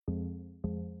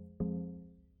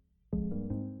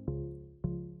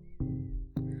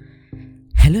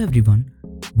Hello everyone,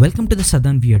 welcome to the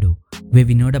Southern Weirdo, where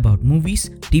we nerd about movies,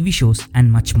 TV shows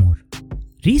and much more.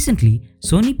 Recently,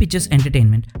 Sony Pictures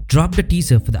Entertainment dropped a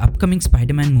teaser for the upcoming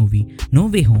Spider-Man movie No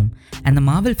Way Home, and the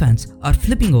Marvel fans are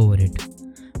flipping over it.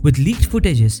 With leaked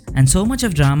footages and so much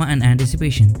of drama and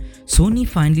anticipation, Sony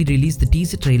finally released the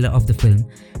teaser trailer of the film,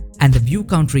 and the view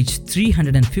count reached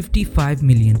 355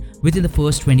 million within the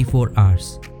first 24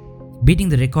 hours, beating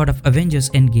the record of Avengers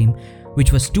Endgame,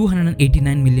 which was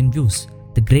 289 million views,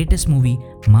 the greatest movie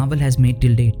Marvel has made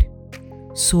till date.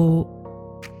 So,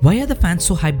 why are the fans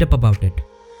so hyped up about it?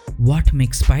 What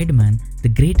makes Spider-Man the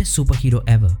greatest superhero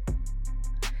ever?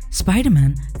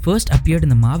 Spider-Man first appeared in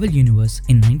the Marvel Universe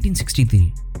in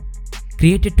 1963,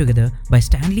 created together by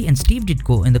Stan Lee and Steve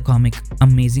Ditko in the comic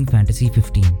Amazing Fantasy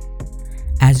 15.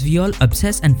 As we all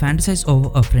obsess and fantasize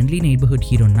over a friendly neighborhood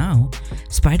hero now,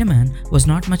 Spider-Man was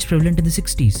not much prevalent in the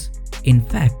 60s. In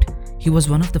fact, he was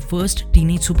one of the first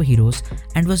teenage superheroes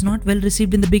and was not well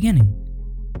received in the beginning.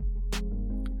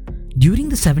 During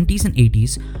the 70s and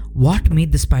 80s, what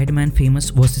made the Spider-Man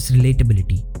famous was his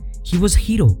relatability. He was a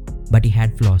hero, but he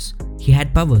had flaws. He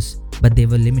had powers, but they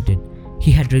were limited.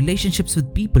 He had relationships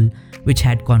with people which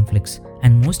had conflicts,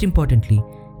 and most importantly,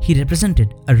 he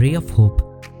represented a ray of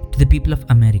hope to the people of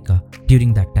America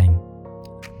during that time,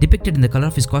 depicted in the color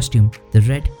of his costume, the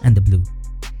red and the blue.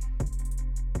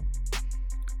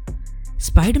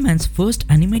 Spider-Man's first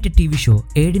animated TV show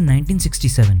aired in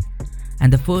 1967,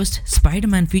 and the first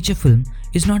Spider-Man feature film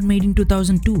is not made in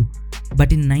 2002,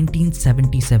 but in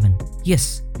 1977.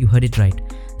 Yes, you heard it right.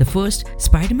 The first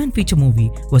Spider-Man feature movie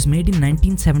was made in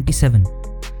 1977.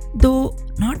 Though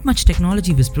not much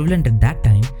technology was prevalent at that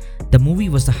time, the movie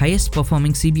was the highest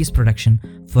performing CBS production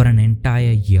for an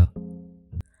entire year.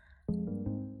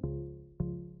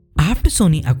 After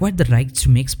Sony acquired the rights to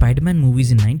make Spider-Man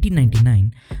movies in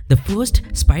 1999, the first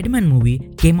Spider-Man movie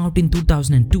came out in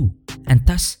 2002 and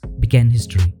thus began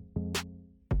history.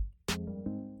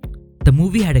 The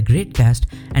movie had a great cast,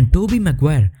 and Tobey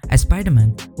Maguire as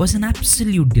Spider-Man was an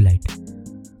absolute delight.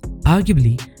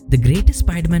 Arguably, the greatest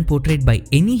Spider-Man portrayed by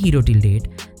any hero till date,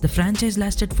 the franchise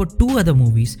lasted for two other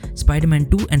movies, Spider-Man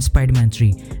 2 and Spider-Man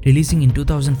 3, releasing in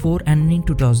 2004 and in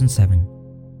 2007.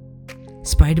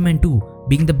 Spider-Man 2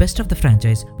 being the best of the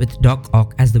franchise with Doc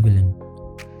Ock as the villain.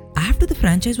 After the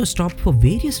franchise was stopped for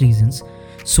various reasons,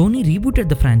 Sony rebooted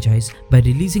the franchise by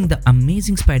releasing The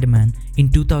Amazing Spider-Man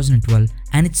in 2012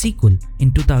 and its sequel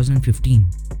in 2015.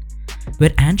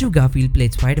 Where Andrew Garfield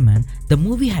played Spider-Man, the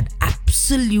movie had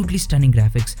absolutely stunning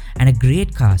graphics and a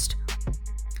great cast.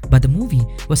 But the movie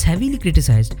was heavily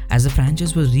criticized as the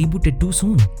franchise was rebooted too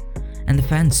soon, and the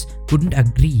fans couldn't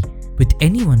agree with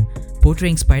anyone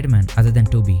portraying Spider-Man other than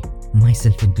Tobey,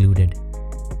 myself included.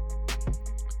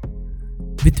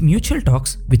 With mutual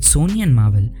talks with Sony and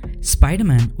Marvel,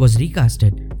 Spider-Man was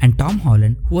recasted, and Tom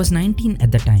Holland, who was 19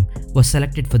 at the time, was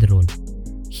selected for the role.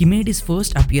 He made his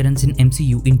first appearance in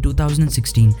MCU in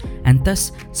 2016, and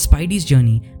thus Spidey's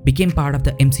journey became part of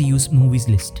the MCU's movies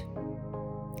list.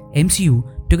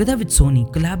 MCU, together with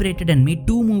Sony, collaborated and made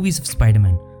two movies of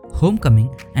Spider-Man,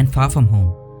 Homecoming and Far From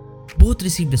Home. Both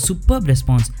received a superb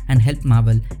response and helped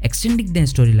Marvel extending their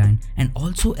storyline and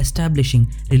also establishing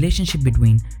relationship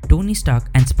between Tony Stark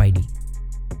and Spidey.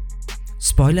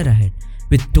 Spoiler ahead,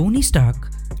 with Tony Stark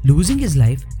losing his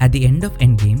life at the end of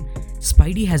Endgame,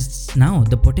 Spidey has now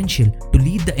the potential to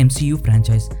lead the MCU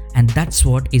franchise, and that's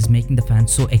what is making the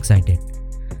fans so excited.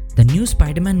 The new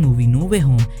Spider-Man movie No Way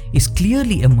Home is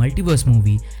clearly a multiverse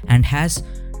movie and has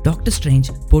Doctor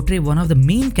Strange portray one of the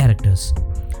main characters.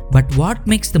 But what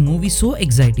makes the movie so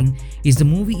exciting is the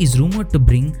movie is rumored to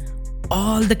bring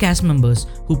all the cast members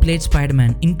who played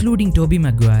Spider-Man, including Tobey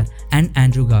Maguire and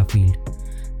Andrew Garfield.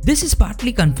 This is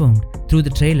partly confirmed through the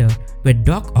trailer where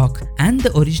Doc Ock and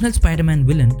the original Spider-Man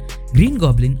villain, Green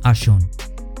Goblin, are shown.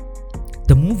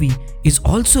 The movie is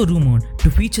also rumored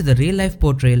to feature the real-life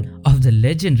portrayal of the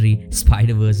legendary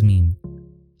Spider-Verse meme.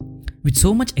 With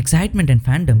so much excitement and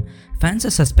fandom, fans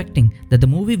are suspecting that the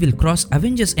movie will cross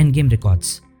Avengers Endgame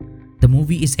records. The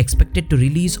movie is expected to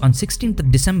release on 16th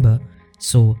of December,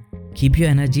 so keep your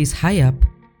energies high up